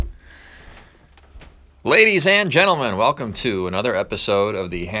Ladies and gentlemen, welcome to another episode of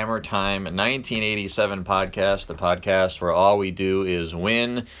the Hammer Time 1987 podcast, the podcast where all we do is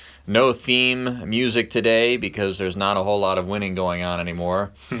win. No theme music today because there's not a whole lot of winning going on anymore.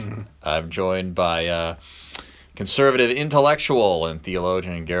 I'm joined by conservative intellectual and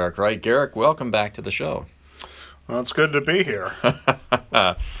theologian Garrick Wright. Garrick, welcome back to the show. Well, it's good to be here.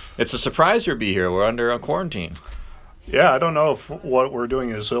 It's a surprise you'll be here. We're under a quarantine. Yeah, I don't know if what we're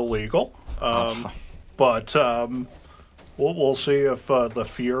doing is illegal. But we'll see if the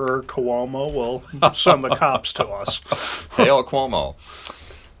Fuhrer Cuomo will send the cops to us. Hail Cuomo.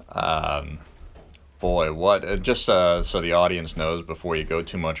 Boy, what? Just so the audience knows, before you go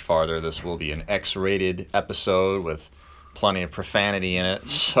too much farther, this will be an X-rated episode with plenty of profanity in it.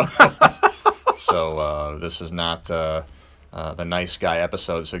 So this is not the nice guy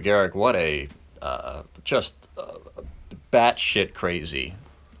episode. So Garrick, what a just batshit crazy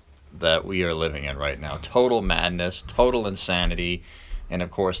that we are living in right now. Total madness, total insanity, and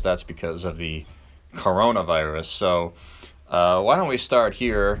of course that's because of the coronavirus. So why don't we start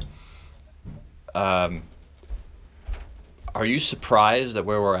here? Are you surprised at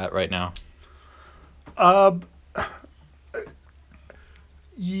where we're at right now?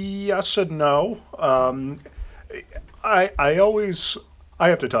 Yes and no. I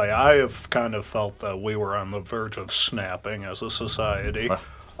have to tell you, I have kind of felt that we were on the verge of snapping as a society.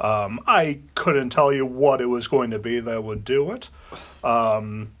 I couldn't tell you what it was going to be that would do it.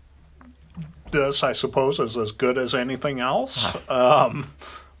 This, I suppose, is as good as anything else.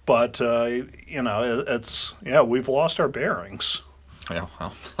 But we've lost our bearings. Yeah,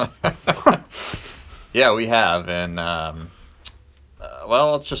 well, yeah, we have. And,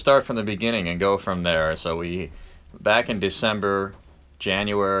 let's just start from the beginning and go from there. So back in December,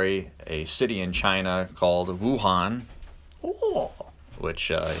 January, a city in China called Wuhan. Oh.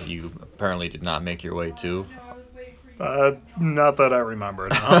 Which you apparently did not make your way to. Not that I remember,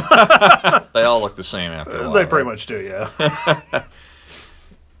 no. They all look the same after a while. They pretty much do,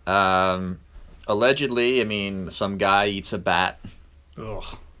 yeah. Allegedly, some guy eats a bat. Ugh.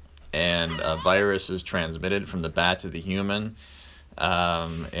 And a virus is transmitted from the bat to the human.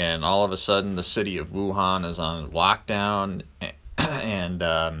 And all of a sudden, the city of Wuhan is on lockdown.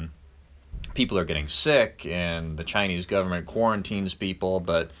 And people are getting sick, and the Chinese government quarantines people,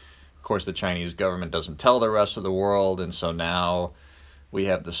 but of course the Chinese government doesn't tell the rest of the world, and so now we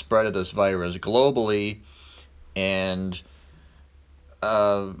have the spread of this virus globally, and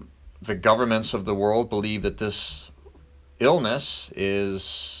the governments of the world believe that this illness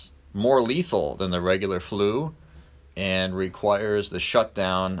is more lethal than the regular flu and requires the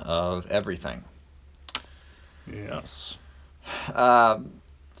shutdown of everything. Yes.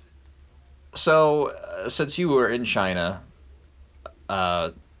 So, since you were in China,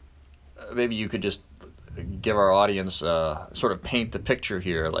 maybe you could just give our audience sort of paint the picture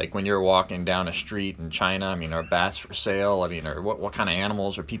here. Like when you're walking down a street in China, are bats for sale? Or what kind of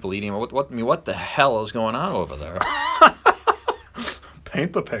animals are people eating? What the hell is going on over there?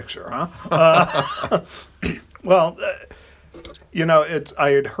 Paint the picture, huh? Well, I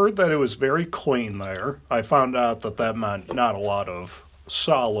had heard that it was very clean there. I found out that meant not a lot of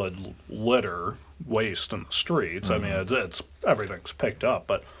solid litter waste in the streets. Mm-hmm. It's everything's picked up,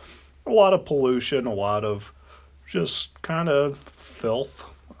 but a lot of pollution, a lot of just kind of filth.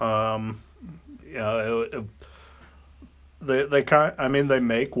 They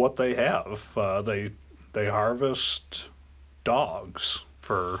make what they have. They harvest dogs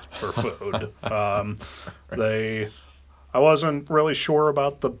for food. I wasn't really sure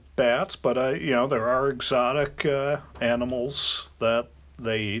about the bats, but there are exotic animals that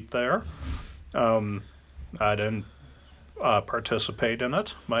they eat there. I didn't participate in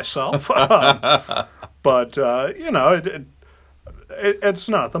it myself, but it's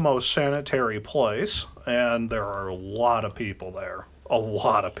not the most sanitary place, and there are a lot of people there,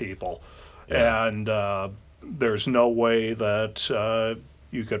 Yeah. And there's no way that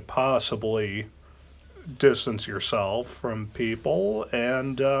you could possibly distance yourself from people,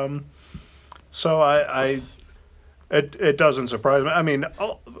 and so it doesn't surprise me.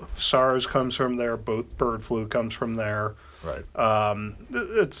 SARS comes from there, bird flu comes from there. Right.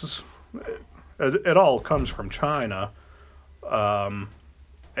 It all comes from China,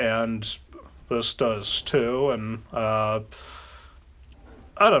 and this does too. And I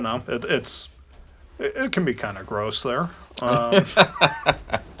don't know. It can be kind of gross there,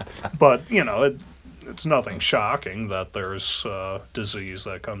 but it's nothing shocking that there's disease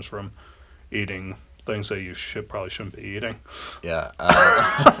that comes from eating things that you probably shouldn't be eating. Yeah.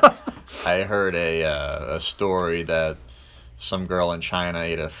 I heard a story that some girl in China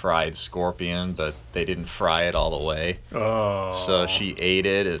ate a fried scorpion, but they didn't fry it all the way. Oh. So she ate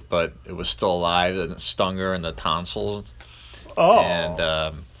it, but it was still alive, and it stung her in the tonsils. Oh. And,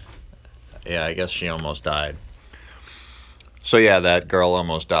 yeah, I guess she almost died. So, yeah, that girl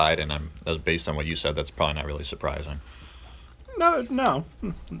almost died, and that was based on what you said. That's probably not really surprising. No,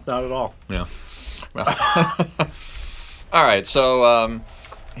 not at all. Yeah. Well, all right, so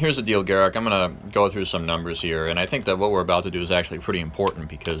here's the deal, Garrick. I'm going to go through some numbers here, and I think that what we're about to do is actually pretty important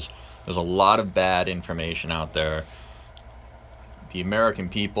because there's a lot of bad information out there. The American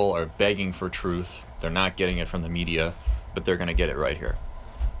people are begging for truth. They're not getting it from the media, but they're going to get it right here.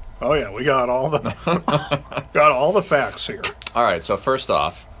 Oh yeah, we got all the facts here. All right, so first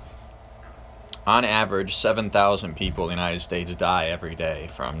off, on average, 7,000 people in the United States die every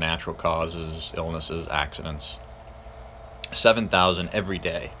day from natural causes, illnesses, accidents. 7,000 every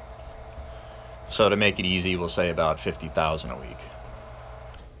day. So to make it easy, we'll say about 50,000 a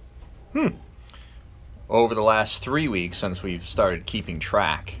week. Over the last 3 weeks since we've started keeping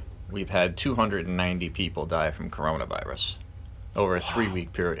track, we've had 290 people die from coronavirus over a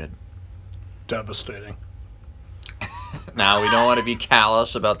 3-week period. Devastating. Now, we don't want to be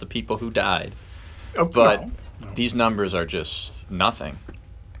callous about the people who died, but No. these numbers are just nothing.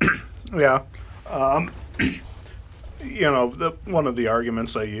 Yeah. One of the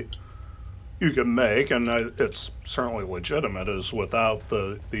arguments that you can make, and it's certainly legitimate, is without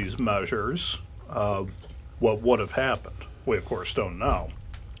these measures, what would have happened? We, of course, don't know.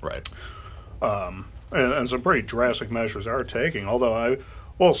 Right. And some pretty drastic measures are taking, although I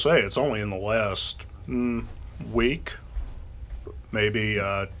will say it's only in the last week, maybe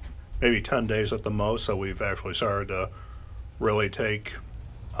 10 days at the most, that we've actually started to really take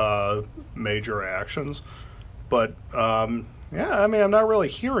major actions. But, yeah, I mean, I'm not really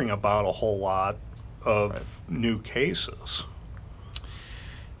hearing about a whole lot of new cases.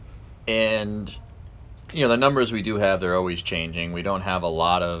 And, the numbers we do have, they're always changing. We don't have a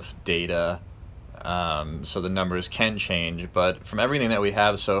lot of data, so the numbers can change. But from everything that we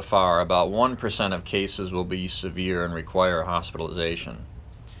have so far, about 1% of cases will be severe and require hospitalization.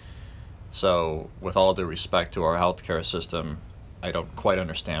 So, with all due respect to our healthcare system, I don't quite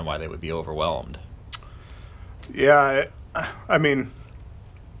understand why they would be overwhelmed. Yeah, I mean,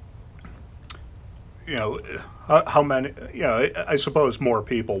 how many, I suppose more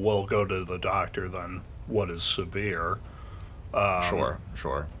people will go to the doctor than what is severe. Sure.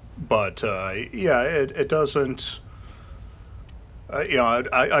 But, yeah, it doesn't,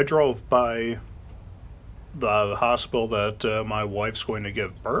 I drove by the hospital that my wife's going to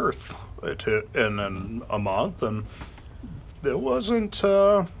give birth to in a month, and it wasn't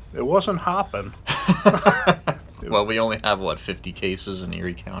hopping. Well, we only have, 50 cases in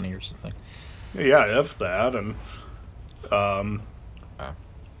Erie County or something? Yeah, if that, and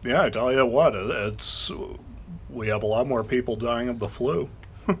yeah, I tell you what, we have a lot more people dying of the flu.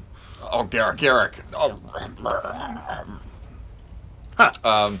 Oh, Garrick. Oh.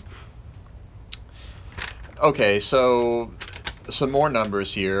 Okay, so some more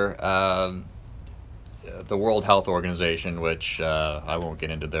numbers here. The World Health Organization, which I won't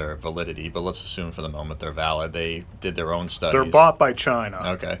get into their validity, but let's assume for the moment they're valid. They did their own studies. They're bought by China.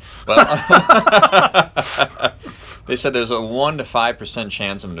 Okay. But they said there's a 1 to 5%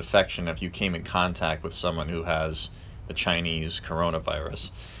 chance of an infection if you came in contact with someone who has the Chinese coronavirus.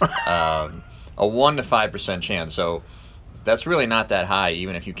 A 1 to 5% chance. So that's really not that high,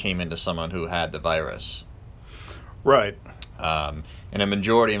 even if you came into someone who had the virus. Right. And a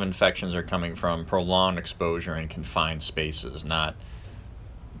majority of infections are coming from prolonged exposure in confined spaces, not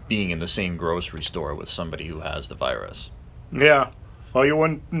being in the same grocery store with somebody who has the virus. Yeah. Well, you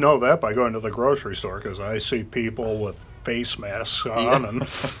wouldn't know that by going to the grocery store, because I see people with face masks on, and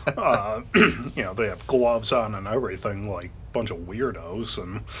they have gloves on and everything, like a bunch of weirdos.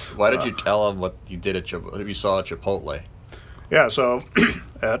 And why did you tell them what you did what you saw at Chipotle? Yeah, so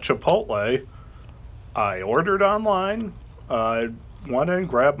at Chipotle, I ordered online. I went in,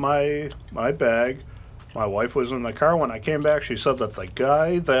 grabbed my bag. My wife was in the car. When I came back, she said that the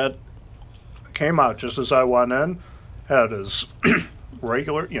guy that came out just as I went in had his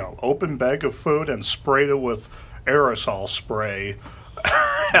regular, open bag of food and sprayed it with aerosol spray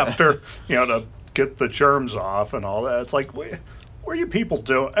after, to get the germs off and all that. It's like, what are you people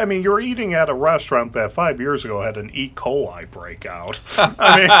doing? I mean, you're eating at a restaurant that 5 years ago had an E. coli breakout.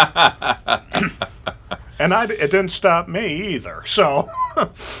 I mean, and it didn't stop me either, so.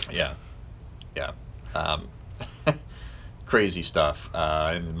 Yeah. Crazy stuff.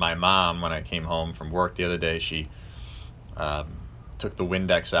 And my mom, when I came home from work the other day, she took the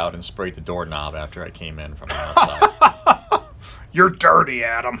Windex out and sprayed the doorknob after I came in from outside. You're dirty,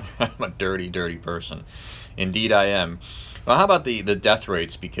 Adam. I'm a dirty, dirty person. Indeed, I am. Well, how about the death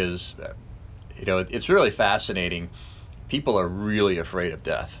rates? Because, it's really fascinating. People are really afraid of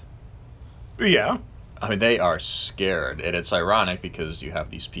death. Yeah. I mean, they are scared. And it's ironic because you have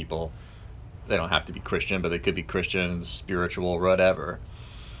these people, they don't have to be Christian, but they could be Christian, spiritual, whatever.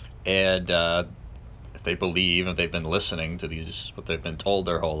 And if they believe, if they've been listening to what they've been told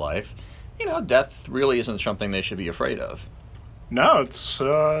their whole life, death really isn't something they should be afraid of. No, it's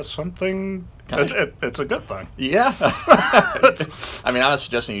something. It's a good thing. Yeah. I mean, I'm not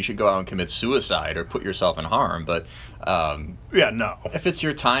suggesting you should go out and commit suicide or put yourself in harm, but no. If it's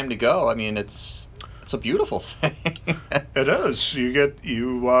your time to go, I mean, it's a beautiful thing. It is.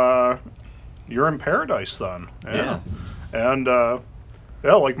 You're in paradise then. Yeah. And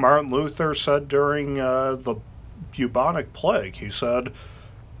like Martin Luther said during the bubonic plague, he said,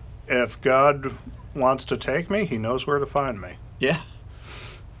 "If God wants to take me, he knows where to find me." Yeah.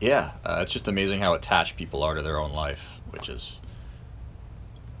 Yeah. It's just amazing how attached people are to their own life, which is...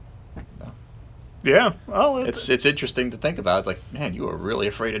 Yeah. Well, it's interesting to think about. It's like, man, you were really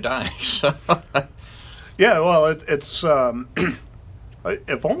afraid of dying. So yeah, well, it's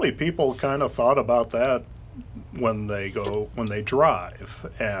if only people kind of thought about that when they drive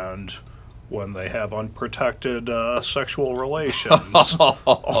and when they have unprotected sexual relations,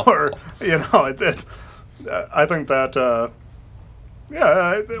 or I think that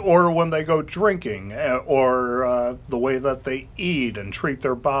or when they go drinking, or the way that they eat and treat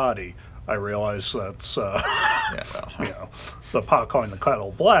their body. I realize that's the pot calling the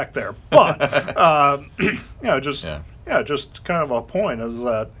kettle black there, but just kind of a point is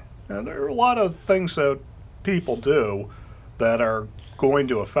that there are a lot of things that people do that are going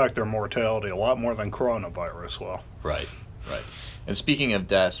to affect their mortality a lot more than coronavirus will. Right. And speaking of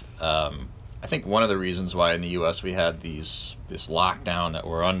death, I think one of the reasons why in the U.S. we had this lockdown that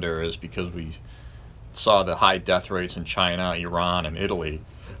we're under is because we saw the high death rates in China, Iran, and Italy.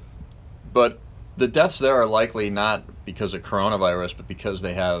 But the deaths there are likely not because of coronavirus, but because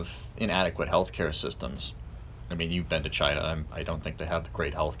they have inadequate healthcare systems. I mean, you've been to China. I don't think they have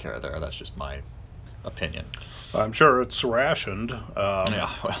great healthcare there. That's just my opinion. I'm sure it's rationed.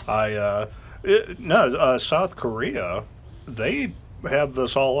 South Korea, they have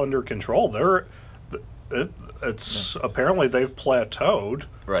this all under control. Apparently they've plateaued.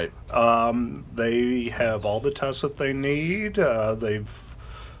 Right. They have all the tests that they need.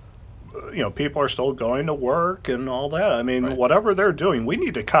 People are still going to work and all that. I mean, whatever they're doing, we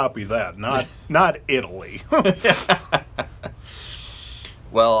need to copy that, not Italy.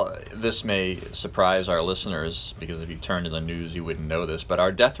 Well, this may surprise our listeners because if you turn to the news, you wouldn't know this, but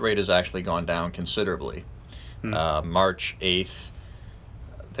our death rate has actually gone down considerably. March 8th,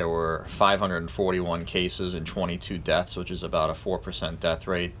 there were 541 cases and 22 deaths, which is about a 4% death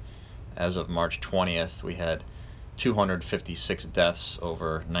rate. As of March 20th, we had 256 deaths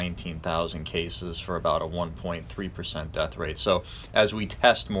over 19,000 cases for about a 1.3% death rate. So as we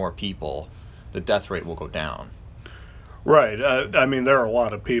test more people, the death rate will go down. Right. I mean, there are a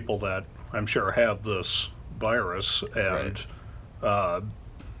lot of people that I'm sure have this virus, and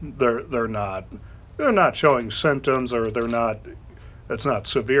they're not showing symptoms, or it's not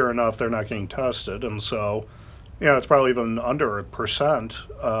severe enough. They're not getting tested, and so it's probably even under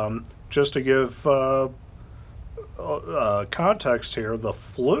 1%. Just to give context here, the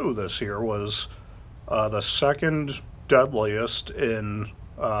flu this year was the second deadliest in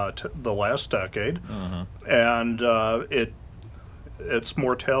the last decade, and its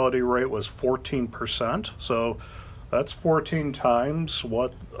mortality rate was 14%. So that's 14 times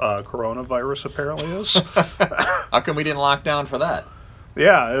what coronavirus apparently is. How come we didn't lock down for that?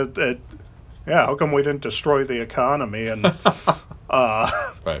 Yeah, how come we didn't destroy the economy and put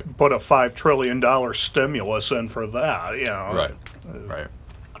a $5 trillion stimulus in for that? Right.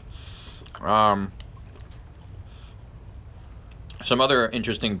 Some other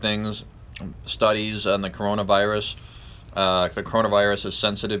interesting things, studies on the coronavirus. The coronavirus is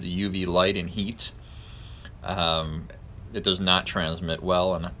sensitive to UV light and heat. It does not transmit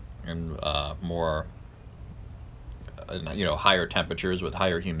well in more, higher temperatures with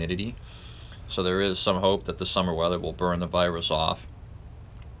higher humidity. So there is some hope that the summer weather will burn the virus off.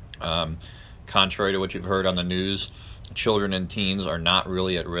 Contrary to what you've heard on the news, children and teens are not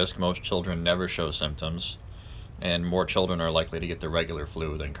really at risk. Most children never show symptoms. And more children are likely to get the regular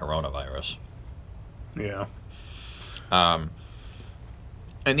flu than coronavirus. Yeah. And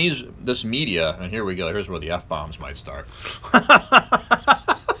this media, and here we go, here's where the F-bombs might start.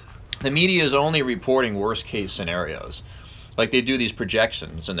 The media is only reporting worst-case scenarios. Like, they do these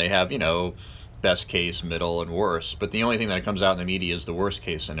projections, and they have, best case, middle, and worst. But the only thing that comes out in the media is the worst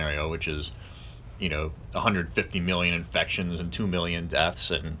case scenario, which is, 150 million infections and 2 million deaths,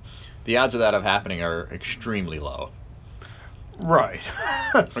 and the odds of that of happening are extremely low. Right.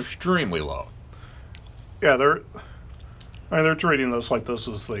 Extremely low. Yeah, they're treating this like this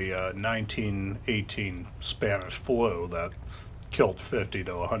is the 1918 Spanish flu that killed 50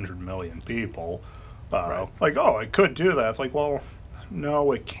 to 100 million people. Right. Like, oh, it could do that. It's like, well,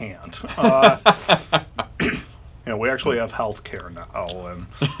 no, it can't. We actually have health care now, and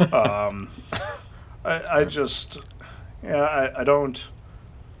I just, I don't.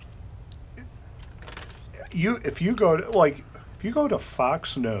 If you go to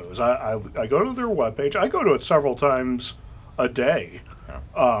Fox News, I go to their webpage. I go to it several times a day,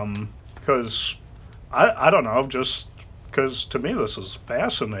 because I don't know, just because to me this is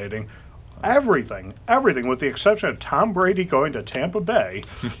fascinating. Everything, with the exception of Tom Brady going to Tampa Bay,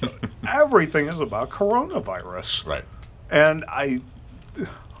 everything is about coronavirus. Right. And I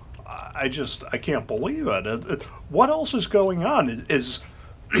can't believe it. What else is going on?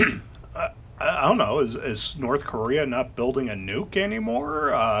 I don't know. Is North Korea not building a nuke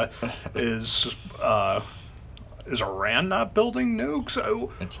anymore? Is Iran not building nukes?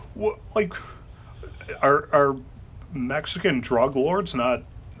 Are Mexican drug lords not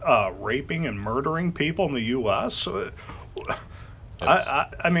raping and murdering people in the U.S.?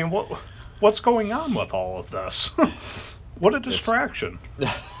 I mean, what's going on with all of this? What a distraction.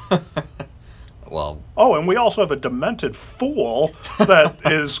 Well. Oh, and we also have a demented fool that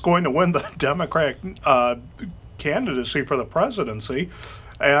is going to win the Democratic candidacy for the presidency,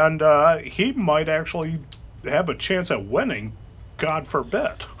 and he might actually have a chance at winning, God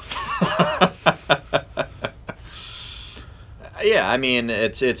forbid. Yeah, I mean,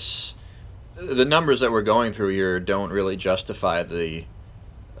 it's the numbers that we're going through here don't really justify the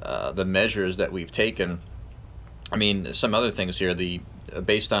measures that we've taken. I mean, some other things here.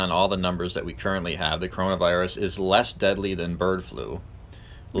 Based on all the numbers that we currently have, the coronavirus is less deadly than bird flu,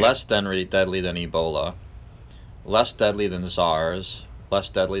 less deadly than Ebola, less deadly than SARS, less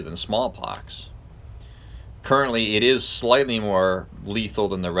deadly than smallpox. Currently, it is slightly more lethal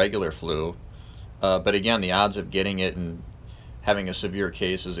than the regular flu, but again, the odds of getting it and having a severe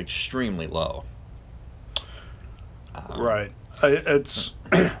case is extremely low. Right. It's.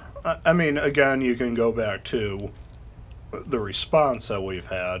 I mean, again, you can go back to the response that we've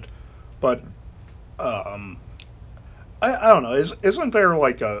had, but I don't know. Isn't there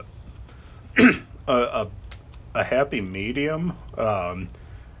like a happy medium?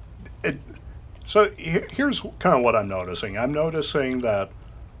 Here's kind of what I'm noticing. I'm noticing that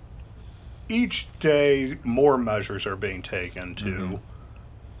each day more measures are being taken to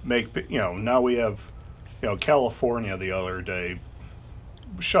make. Now we have, California the other day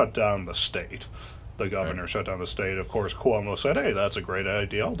shut down the state. The governor shut down the state. Of course, Cuomo said, hey, that's a great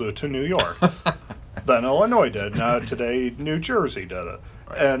idea. I'll do it to New York. Then Illinois did. Now today, New Jersey did it.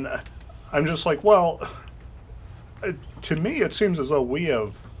 Right. And I'm just like, well, to me, it seems as though we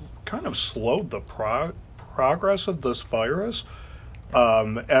have kind of slowed the progress of this virus,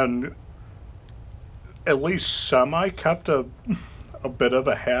 and at least kept a bit of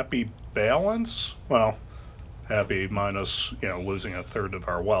a happy balance. Well, happy minus, losing a third of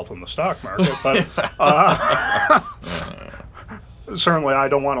our wealth in the stock market. But certainly I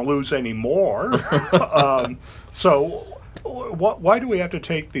don't want to lose any more. So why do we have to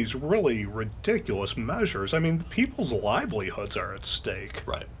take these really ridiculous measures? I mean, people's livelihoods are at stake.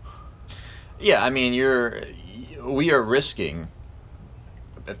 Right. Yeah, I mean, we are risking,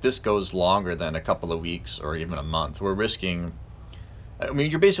 if this goes longer than a couple of weeks or even a month, we're risking. I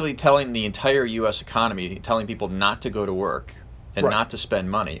mean, you're basically telling the entire U.S. economy, telling people not to go to work and not to spend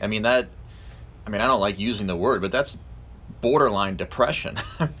money. I mean, I don't like using the word, but that's borderline depression.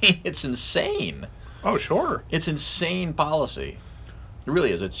 I mean, it's insane. Oh, sure. It's insane policy. It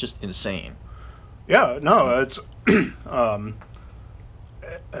really is. It's just insane. Yeah, no, it's,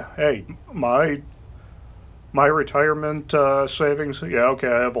 hey, my retirement savings, yeah, okay,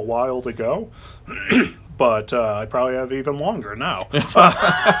 I have a while to go. But I probably have even longer now.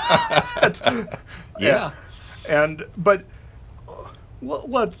 Yeah. But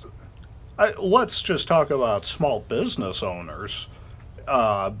let's just talk about small business owners.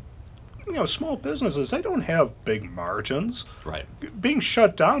 Small businesses, they don't have big margins. Right. Being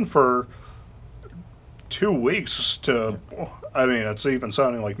shut down for 2 weeks it's even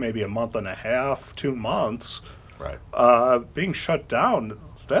sounding like maybe a month and a half, 2 months. Right. Being shut down,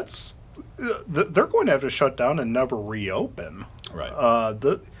 they're going to have to shut down and never reopen. Right.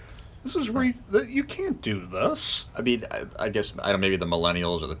 This is you can't do this. I mean, I guess I don't. Maybe the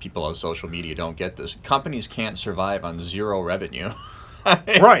millennials or the people on social media don't get this. Companies can't survive on zero revenue.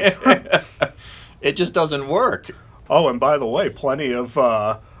 Right. It just doesn't work. Oh, and by the way, plenty of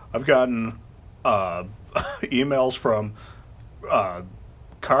I've gotten emails from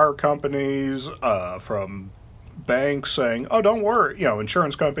car companies, from banks saying, "Oh, don't worry,"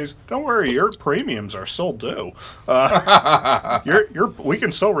 insurance companies, "Don't worry, your premiums are still due. We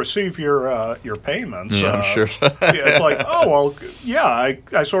can still receive your payments." Yeah, I'm sure. Yeah, it's like, oh well, yeah,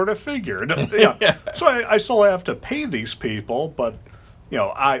 I sort of figured. Yeah, so I still have to pay these people, but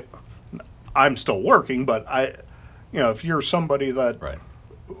I'm still working, but if you're somebody that Right.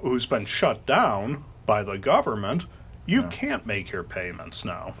 who's been shut down by the government, you can't make your payments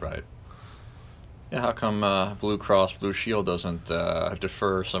now. Right. Yeah, how come Blue Cross Blue Shield doesn't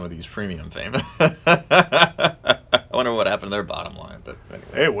defer some of these premium payments? I wonder what happened to their bottom line. But anyway.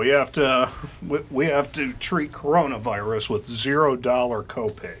 Hey, we have to treat coronavirus with $0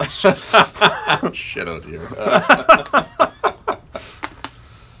 copays. Shit, oh dear.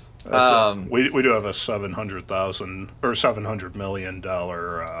 We do have a $700 million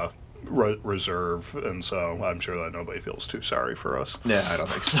reserve, and so I'm sure that nobody feels too sorry for us. Yeah, I don't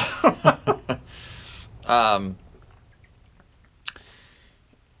think so.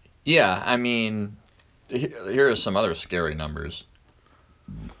 Yeah, I mean, here are some other scary numbers.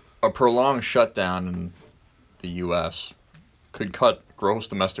 A prolonged shutdown in the U.S. could cut gross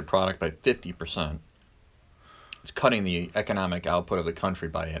domestic product by 50%. It's cutting the economic output of the country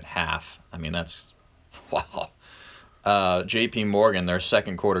by half. I mean, that's, wow. J.P. Morgan, their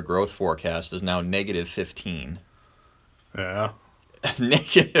second quarter growth forecast is now negative 15. Yeah.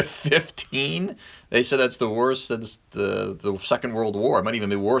 Negative 15? They said that's the worst since the Second World War. It might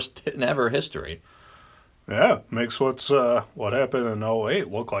even be worse in ever history. Yeah, makes what happened in '08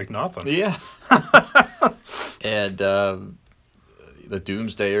 look like nothing. Yeah. And the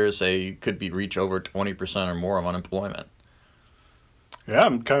doomsdayers say could reach over 20% or more of unemployment. Yeah,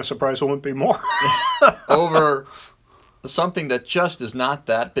 I'm kind of surprised it wouldn't be more. Over something that just is not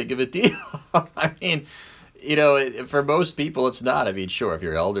that big of a deal. I mean, for most people, it's not. I mean, sure, if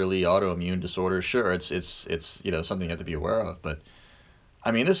you're elderly, autoimmune disorder, sure, it's something you have to be aware of. But,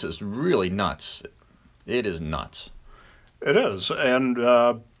 I mean, this is really nuts. It is nuts. It is, and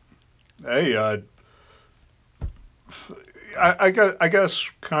hey, I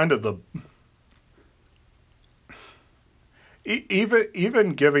guess kind of the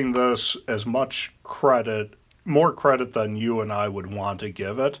even giving this as much credit, more credit than you and I would want to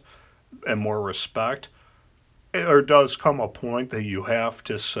give it, and more respect. There does come a point that you have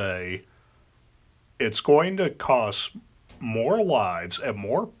to say it's going to cost more lives and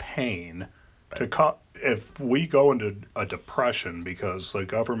more pain if we go into a depression because the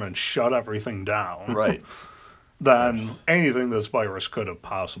government shut everything down. Right. Than anything this virus could have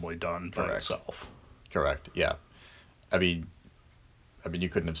possibly done by Correct. itself. Correct. Yeah. I mean, you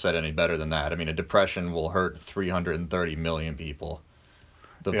couldn't have said any better than that. I mean, a depression will hurt 330 million people.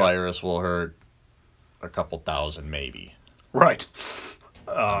 The virus will hurt a couple thousand, maybe. Right.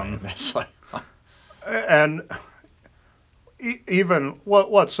 It's like, And even,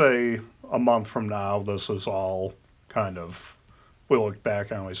 let's say a month from now, this is all kind of, we look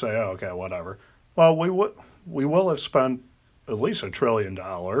back and we say, oh, okay, whatever. Well, we will have spent at least $1 trillion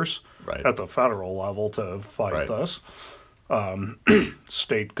right. at the federal level to fight Right. this.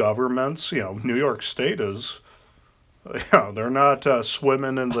 State governments, New York State is, they're not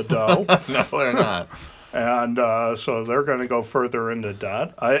swimming in the dough. No, they're not. And so they're going to go further into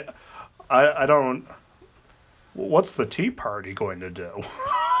debt. I don't. What's the Tea Party going to do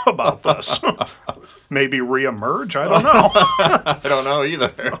about this? Maybe reemerge? I don't know. I don't know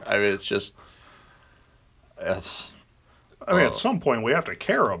either. I mean, it's just. At some point we have to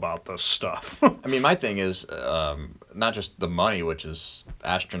care about this stuff. I mean, my thing is not just the money, which is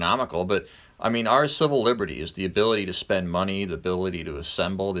astronomical, but I mean, our civil liberties, the ability to spend money, the ability to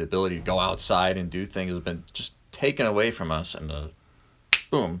assemble, the ability to go outside and do things has been just taken away from us, and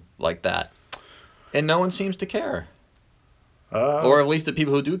boom, like that. And no one seems to care. Or at least the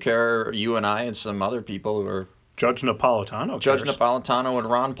people who do care are you and I and some other people who are... Judge Napolitano cares. Judge Napolitano and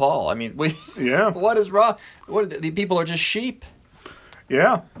Ron Paul. I mean, Yeah. What is wrong? The people are just sheep.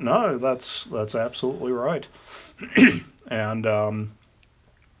 Yeah, no, that's absolutely right. And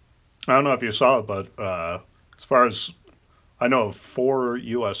I don't know if you saw it, but as far as I know, of 4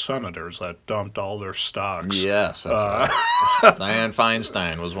 U.S. senators that dumped all their stocks. Yes, that's right. Dianne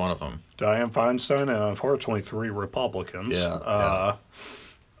Feinstein was one of them. Dianne Feinstein, and unfortunately 3 Republicans. Yeah.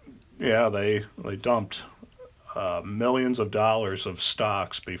 Yeah, they dumped millions of dollars of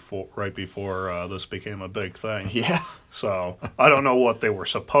stocks right before this became a big thing. Yeah. So I don't know what they were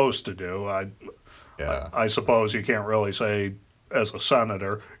supposed to do. Yeah. I suppose you can't really say as a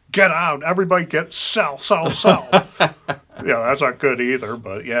senator, get out, everybody sell. That's not good either.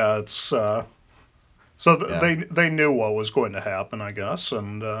 But yeah, it's they knew what was going to happen, I guess,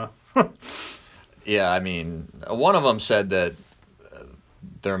 and Yeah, I mean, one of them said that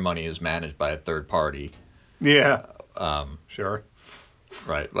their money is managed by a third party. yeah, sure.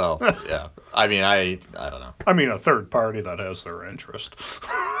 Right. Well, yeah. I mean, I don't know. I mean, a third party that has their interest.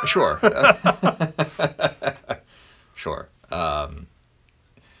 Sure. Sure.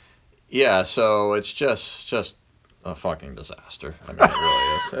 Yeah. So it's just a fucking disaster. I mean, it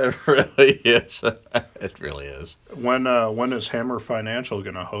really is. It really is. It really is. When is Hammer Financial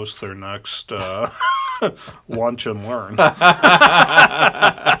going to host their next lunch and learn?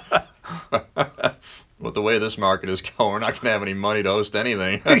 With the way this market is going, we're not going to have any money to host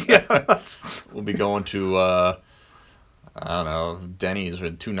anything. Yeah. We'll be going to, I don't know, Denny's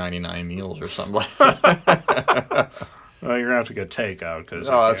with $2.99 meals or something like that. Well, you're going to have to get takeout.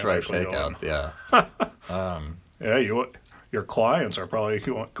 That's right, takeout, yeah. Yeah, your clients are probably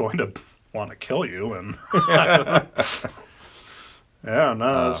going to want to kill you. And yeah,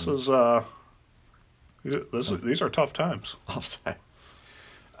 no, these are tough times.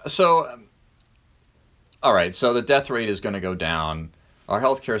 So, all right, so the death rate is going to go down. Our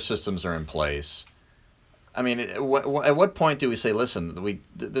healthcare systems are in place. I mean, at what point do we say, listen,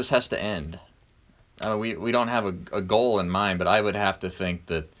 this has to end? I mean, we don't have a goal in mind, but I would have to think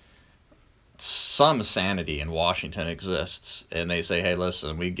that some sanity in Washington exists, and they say, hey,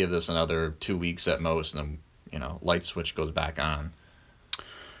 listen, we give this another 2 weeks at most, and then, light switch goes back on.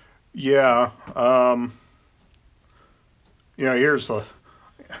 Yeah. Here's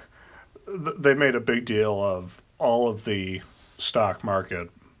they made a big deal of all of the stock market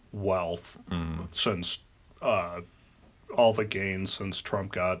wealth since all the gains since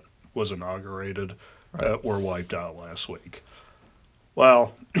Trump was inaugurated were wiped out last week.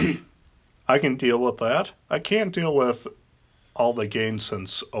 Well, I can deal with that. I can't deal with all the gains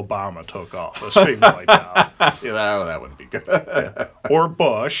since Obama took office being wiped out. Yeah, that wouldn't be good. Yeah. Or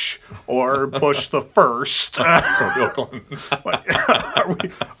Bush the first. Or Bill Clinton.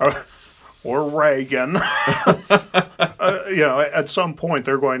 Or Reagan. At some point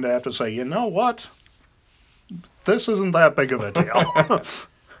they're going to have to say, you know what? This isn't that big of a deal.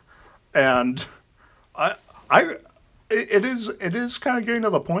 And it is kind of getting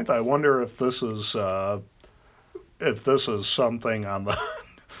to the point that I wonder if this is something on the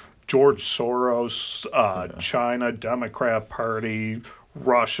George Soros, China, Democrat Party,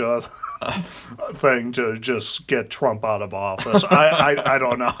 Russia thing to just get Trump out of office. I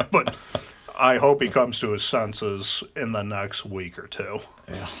don't know, but I hope he comes to his senses in the next week or two.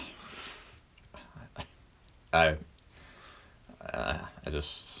 Yeah. I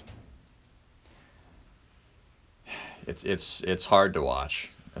just it's hard to watch.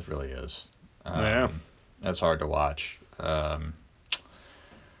 It really is. Yeah. It's hard to watch.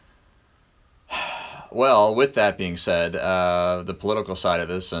 Well, with that being said, the political side of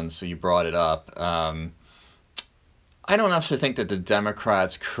this, and so you brought it up, I don't necessarily think that the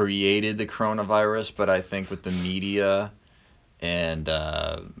Democrats created the coronavirus, but I think with the media and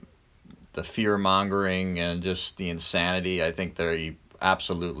the fear-mongering and just the insanity, I think they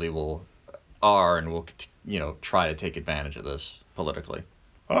absolutely will try to take advantage of this politically.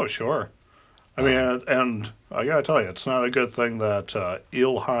 Oh, sure. I mean, and I gotta tell you, it's not a good thing that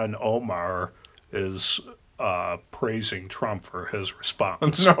Ilhan Omar is praising Trump for his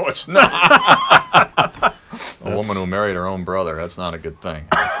response. No, it's not. A woman who married her own brother, that's not a good thing.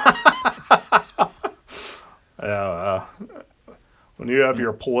 Yeah, when you have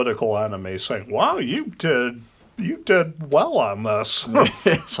your political enemy saying, wow, you did well on this.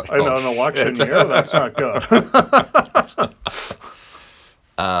 It's like, in an election year, that's not good.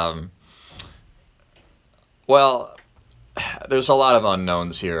 Well, there's a lot of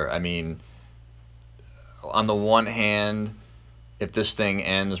unknowns here. I mean, on the one hand, if this thing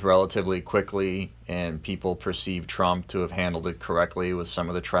ends relatively quickly and people perceive Trump to have handled it correctly with some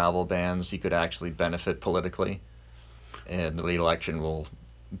of the travel bans, he could actually benefit politically. And the election will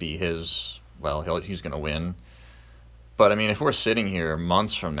be his, he's going to win. But, I mean, if we're sitting here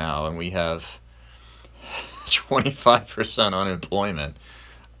months from now and we have 25% unemployment,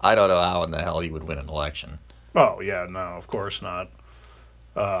 I don't know how in the hell he would win an election. Oh, yeah, no, of course not.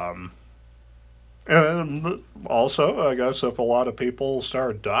 And also, I guess if a lot of people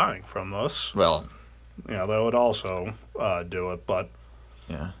start dying from this, well, that would also do it. But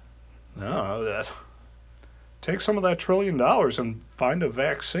yeah, no, take some of that $1 trillion and find a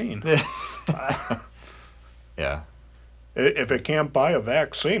vaccine. Yeah. If it can't buy a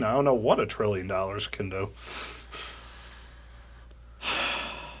vaccine, I don't know what $1 trillion can do.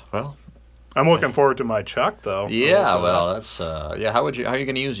 Well, I'm looking forward to my check, though. yeah. Well, that's yeah. How are you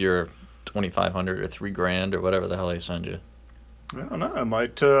going to use your 2,500 or $3,000 or whatever the hell they send you? I don't know. I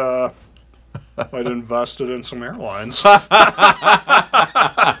might invest it in some airlines.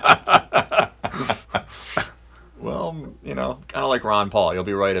 Well, kind of like Ron Paul, you'll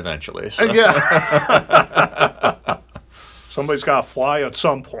be right eventually. So. Yeah. Somebody's got to fly at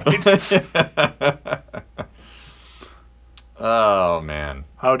some point. Oh man.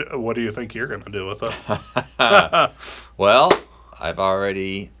 What do you think you're going to do with it? Well, I've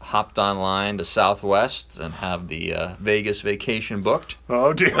already hopped online to Southwest and have the Vegas vacation booked.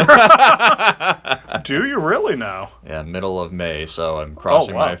 Oh dear. Do you really now? Yeah, middle of May. So I'm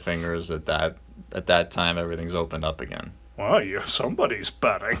crossing wow. my fingers that at that time everything's opened up again. Well, somebody's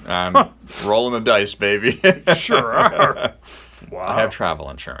betting. I'm rolling the dice, baby. Sure are. Wow. I have travel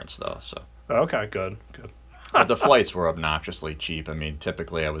insurance though, so. Okay, good. But the flights were obnoxiously cheap. I mean,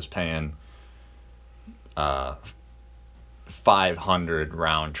 typically I was paying $500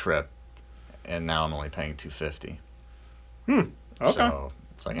 round trip, and now I'm only paying $250. Okay. So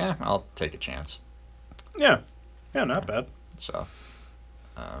it's like, I'll take a chance. Yeah, not bad. So,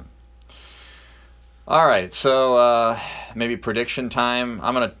 all right. So maybe prediction time.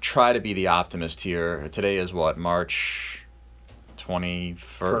 I'm gonna try to be the optimist here. Today is what, March 21st?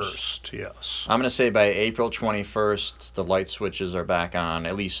 First, yes. I'm going to say by April 21st, the light switches are back on,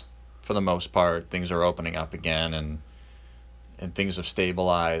 at least for the most part. Things are opening up again, and things have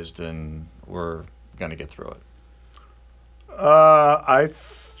stabilized, and we're going to get through it. I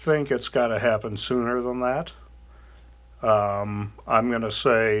think it's got to happen sooner than that. I'm going to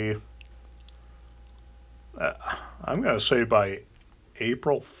say by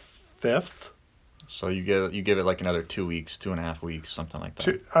April 5th. So you give it like another 2 weeks, 2.5 weeks, something like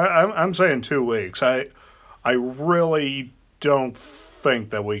that. I'm saying 2 weeks. I really don't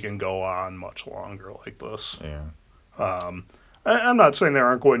think that we can go on much longer like this. Yeah. I'm not saying there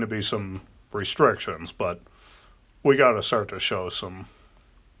aren't going to be some restrictions, but we got to start to show some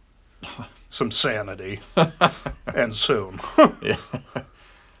sanity, and soon. Yeah.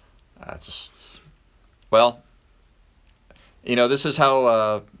 Well, this is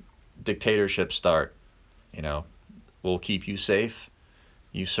how dictatorships start. We'll keep you safe.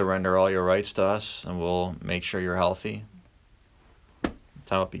 You surrender all your rights to us, and we'll make sure you're healthy. That's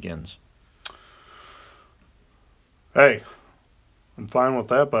how it begins. Hey, I'm fine with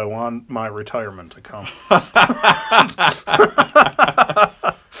that, but I want my retirement to come.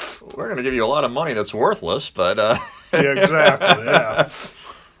 We're going to give you a lot of money that's worthless, but... Yeah, exactly, yeah.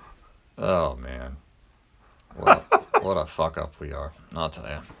 Oh, man. What a fuck-up we are, I'll tell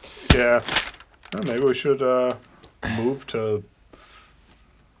you. Yeah. Well, maybe we should move to...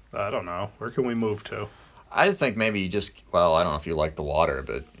 I don't know. Where can we move to? I think maybe you just... Well, I don't know if you like the water,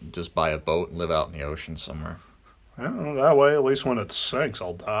 but just buy a boat and live out in the ocean somewhere. Well, that way, at least when it sinks,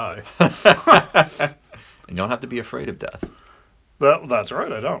 I'll die. And you don't have to be afraid of death. That's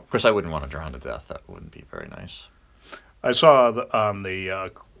right, I don't. Of course, I wouldn't want to drown to death. That wouldn't be very nice. I saw on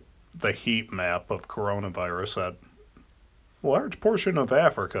the heat map of coronavirus that a large portion of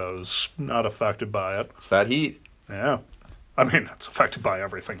Africa is not affected by it. It's that heat. Yeah. I mean, it's affected by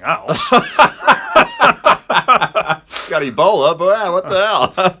everything else. It's got Ebola, but what the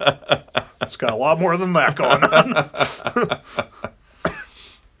hell? It's got a lot more than that going on.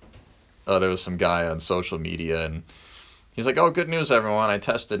 Oh, there was some guy on social media, and he's like, "Oh, good news, everyone! I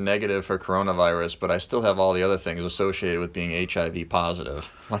tested negative for coronavirus, but I still have all the other things associated with being HIV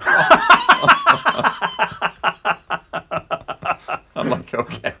positive." I'm like,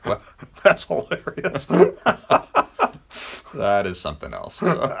 okay, well, That's hilarious. that is something else.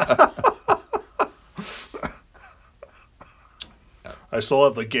 I still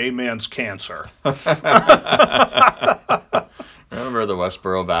have the gay man's cancer. Remember the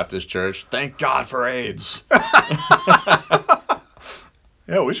Westboro Baptist Church? Thank God for AIDS.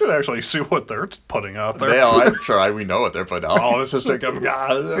 Yeah, we should actually see what they're putting out there. I'm sure we know what they're putting out. Oh, this is like,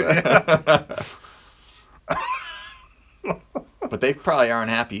 God. But they probably aren't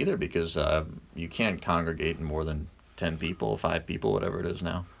happy either because you can't congregate in more than 10 people, 5 people, whatever it is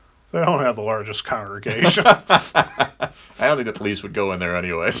now. They don't have the largest congregation. I don't think the police would go in there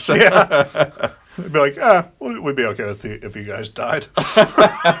anyway. So. Yeah. They'd be like, we'd be okay with you if you guys died.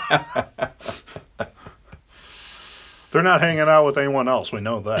 They're not hanging out with anyone else. We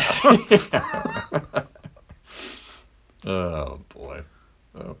know that. Oh, boy.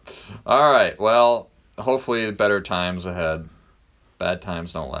 Oh. All right. Well, hopefully better times ahead. Bad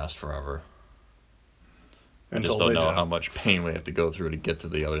times don't last forever. I Until just don't they know do. how much pain we have to go through to get to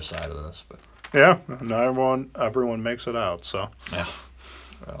the other side of this. But Yeah, not everyone makes it out. So yeah,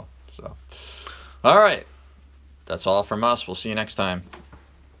 well, so all right, that's all from us. We'll see you next time.